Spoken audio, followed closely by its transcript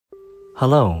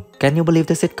Hello, can you believe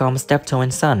the sitcom Steptoe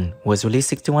and Son was released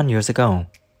 61 years ago?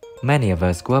 Many of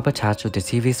us grew up attached to the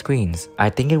TV screens. I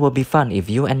think it would be fun if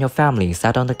you and your family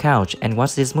sat on the couch and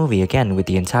watched this movie again with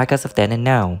the entire cast of then and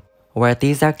now. Where are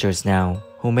these actors now,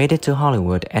 who made it to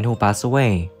Hollywood and who passed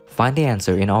away? Find the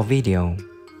answer in our video.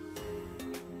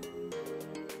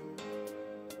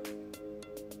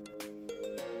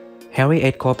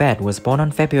 Henry Corbett was born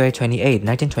on February 28,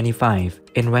 1925,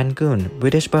 in Rangoon,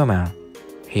 British Burma.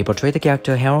 He portrayed the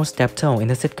character Harold Steptoe in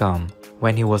the sitcom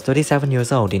when he was 37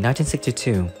 years old in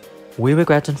 1962. We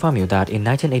regret to inform you that in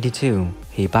 1982,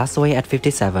 he passed away at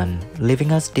 57,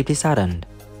 leaving us deeply saddened.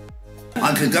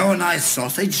 I could go a nice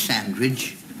sausage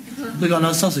sandwich. We got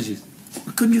no sausages.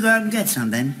 Well, couldn't you go out and get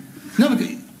some then? No, we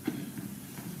could...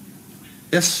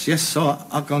 Yes, so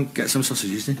I'll go and get some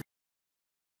sausages then.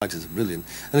 Actors are brilliant,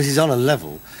 and this is on a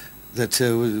level that,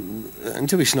 and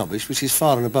to be snobbish, which is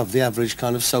far and above the average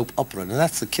kind of soap opera, and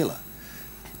that's the killer.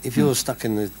 If you're stuck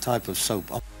in the type of soap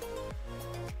opera.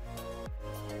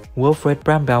 Wilfrid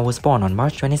Brambell was born on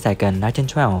March 22,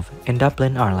 1912, in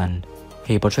Dublin, Ireland.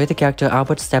 He portrayed the character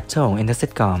Albert Steptoe in the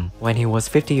sitcom when he was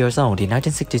 50 years old in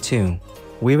 1962.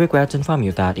 We regret to inform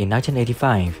you that in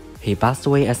 1985, he passed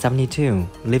away at 72,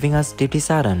 leaving us deeply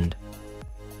saddened.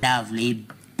 Lovely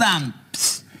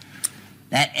bumps.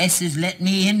 That S has let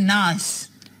me in nice.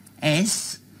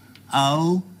 S-O-D,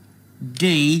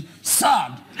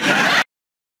 sod.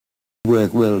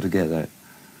 Work well together,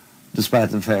 despite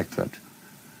the fact that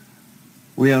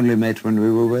we only met when we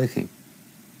were working,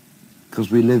 because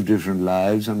we lived different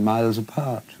lives and miles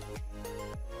apart.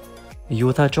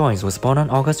 Eutha Joyce was born on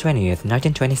August 20th,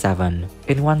 1927,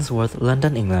 in Wandsworth,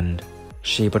 London, England.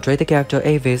 She portrayed the character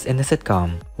Avis in the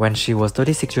sitcom when she was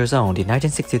 36 years old in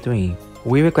 1963.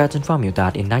 We regret to inform you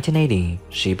that in 1980,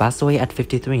 she passed away at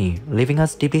 53, leaving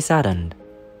us deeply saddened.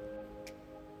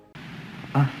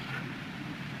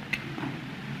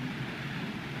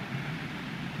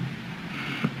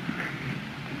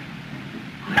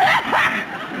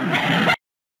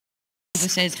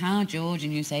 Says, "How, George?"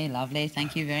 and you say, "Lovely,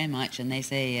 thank you very much." And they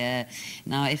say,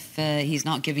 "Now, if he's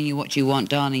not giving you what you want,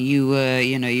 darling,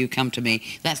 you come to me."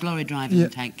 That's lorry driving,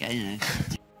 yeah.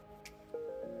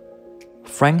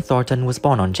 Frank Thornton was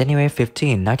born on January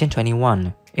 15,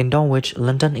 1921, in Dulwich,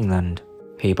 London, England.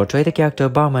 He portrayed the character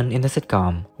Barman in the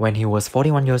sitcom when he was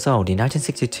 41 years old in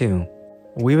 1962.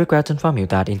 We regret to inform you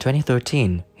that in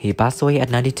 2013, he passed away at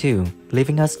 92,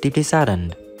 leaving us deeply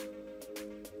saddened.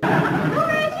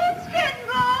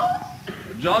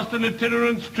 Just an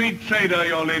itinerant street trader,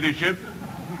 your ladyship.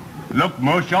 Look,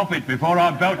 mush off it before I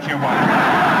belch you one.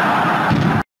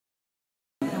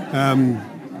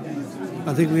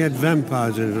 I think we had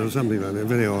vampires in it or something like that,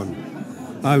 very odd.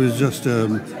 I was just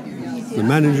the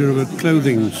manager of a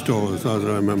clothing store, as far as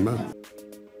I remember.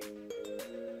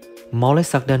 Molly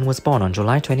Sugden was born on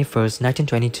July 21,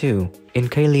 1922, in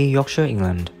Cayley, Yorkshire,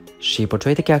 England. She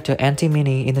portrayed the character Auntie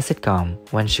Minnie in the sitcom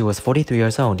when she was 43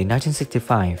 years old in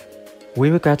 1965. We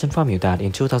regret to inform you that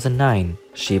in 2009,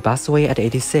 she passed away at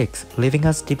 86, leaving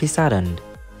us deeply saddened.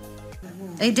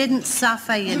 He didn't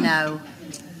suffer, you know.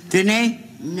 Didn't he?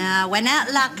 No, went out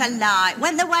like a light.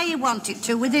 Went the way he wanted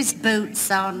to, with his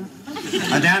boots on.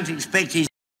 I don't expect his...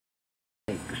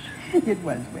 It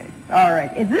was red. All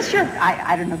right. Is this your...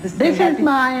 I don't know. This is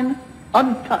mine.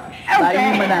 Untouched by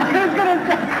human eye. I was going to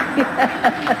say.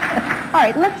 All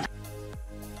right, let's...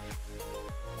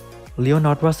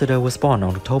 Leonard Rossiter was born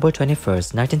on October 21,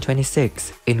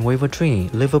 1926, in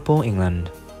Wavertree, Liverpool, England.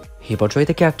 He portrayed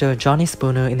the character Johnny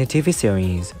Spooner in the TV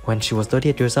series when she was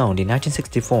 38 years old in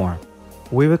 1964.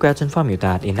 We regret to inform you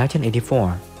that in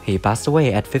 1984, he passed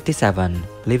away at 57,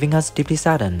 leaving us deeply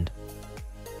saddened.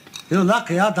 You're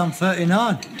lucky I've done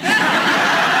 39.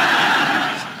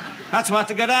 That's why I had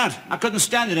to get out. I couldn't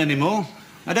stand it anymore.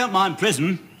 I don't mind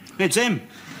prison. It's him.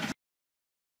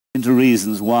 Into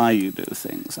reasons why you do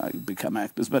things, how you become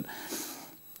actors, but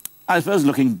I suppose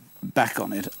looking back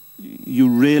on it, I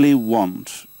really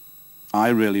wanted.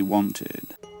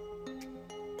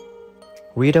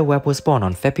 Rita Webb was born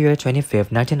on February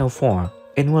 25, 1904,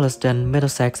 in Williston,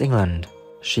 Middlesex, England.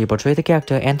 She portrayed the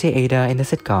character Auntie Ada in the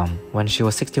sitcom when she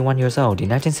was 61 years old in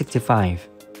 1965.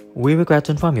 We regret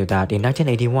to inform you that in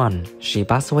 1981, she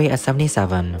passed away at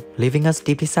 77, leaving us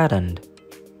deeply saddened.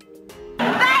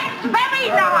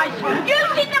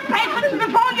 Using the presents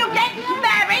before you get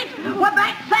married? Well,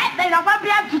 that's that then. I won't be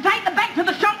able to take them back to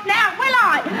the shop now, will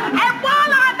I? And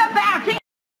while I'm about it...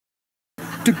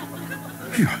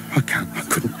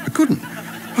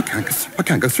 I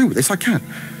can't go through with this. I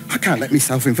can't let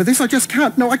myself in for this. I just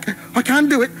can't. No, I can't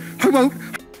do it. I won't.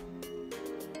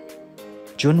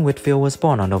 June Whitfield was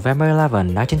born on November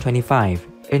 11, 1925,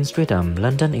 in Streatham,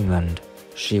 London, England.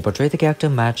 She portrayed the character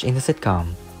Madge in the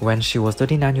sitcom when she was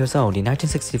 39 years old in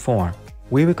 1964.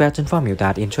 We regret to inform you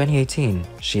that in 2018,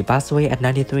 she passed away at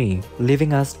 93,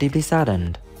 leaving us deeply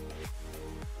saddened.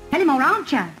 Tell him more,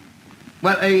 aren't you?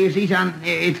 Well, you see, son,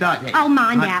 it's like this. I'll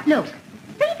mind out. Look,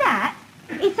 see that?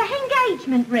 It's a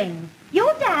engagement ring.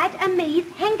 Your dad and me's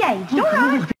engaged,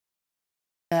 all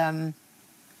right?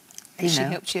 She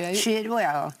helped you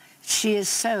out? She is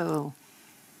so...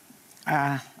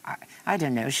 I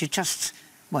don't know, she just...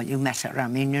 Well, you met her, I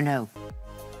mean, you know.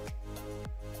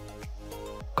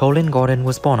 Colin Gordon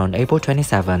was born on April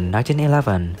 27,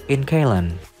 1911, in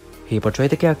Callan. He portrayed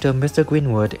the character Mr.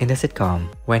 Greenwood in the sitcom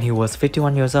when he was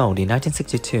 51 years old in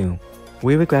 1962.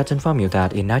 We regret to inform you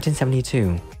that in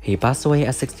 1972, he passed away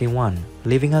at 61,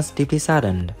 leaving us deeply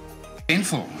saddened.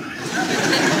 Painful.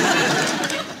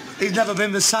 He's never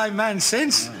been the same man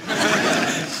since.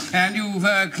 And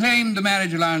you've claimed the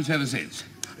marriage allowance ever since?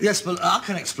 Yes, but I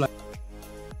can explain.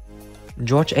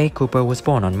 George A. Cooper was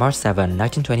born on March 7,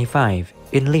 1925,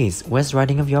 in Leeds, West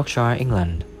Riding of Yorkshire,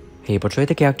 England. He portrayed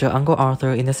the character Uncle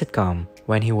Arthur in the sitcom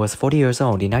when he was 40 years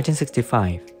old in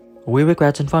 1965. We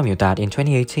regret to inform you that in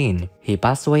 2018, he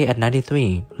passed away at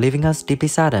 93, leaving us deeply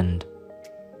saddened.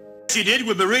 She did.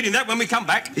 We'll be reading that when we come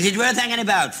back. Is it worth hanging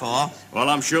about for? Well,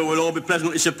 I'm sure we'll all be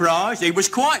pleasantly surprised. He was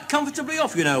quite comfortably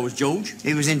off, you know, was George.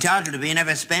 He was entitled to be,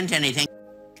 never spent anything.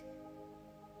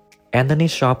 Anthony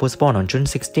Sharp was born on June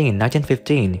 16,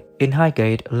 1915, in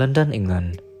Highgate, London,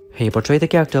 England. He portrayed the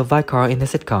character Vicar in the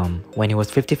sitcom when he was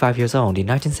 55 years old in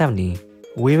 1970.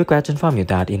 We regret to inform you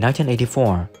that in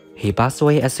 1984, he passed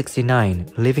away at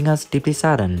 69, leaving us deeply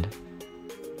saddened.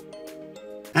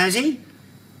 Has he?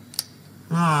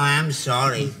 Oh, I'm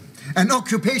sorry. An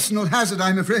occupational hazard,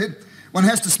 I'm afraid. One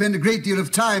has to spend a great deal of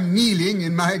time kneeling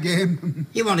in my game.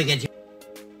 You want to get...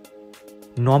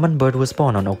 Norman Bird was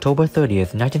born on October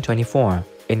 30th, 1924,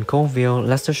 in Colville,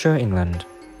 Leicestershire, England.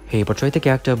 He portrayed the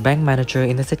character bank manager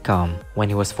in the sitcom when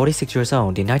he was 46 years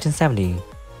old in 1970.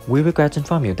 We regret to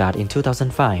inform you that in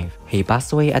 2005, he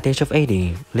passed away at the age of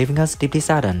 80, leaving us deeply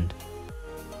saddened.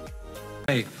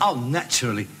 Oh,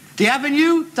 naturally. The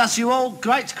Avenue does you all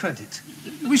great credit.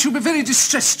 We shall be very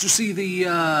distressed to see the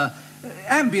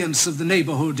ambience of the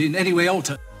neighbourhood in any way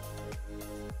altered.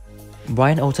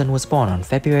 Brian Oughton was born on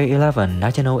February 11,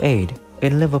 1908,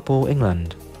 in Liverpool,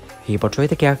 England. He portrayed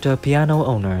the character piano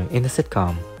owner in the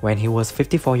sitcom when he was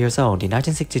 54 years old in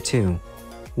 1962.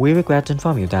 We regret to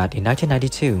inform you that in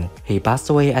 1992, he passed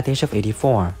away at the age of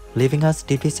 84, leaving us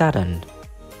deeply saddened.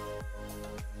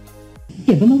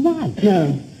 Give him a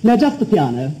rag. No, just the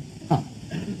piano. Oh.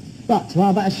 Right, well,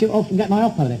 I better shoot off and get my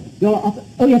oppo then. You're up.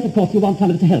 Oh, yes, of course, you want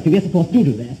somebody to help you. Yes, of course, do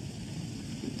that.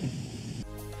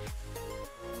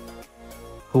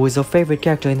 Who is your favorite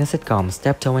character in the sitcom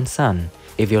Steptoe and Son?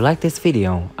 If you like this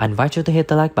video, I invite you to hit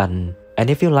the like button. And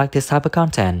if you like this type of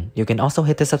content, you can also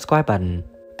hit the subscribe button.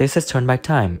 This is Turn Back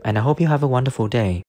Time, and I hope you have a wonderful day.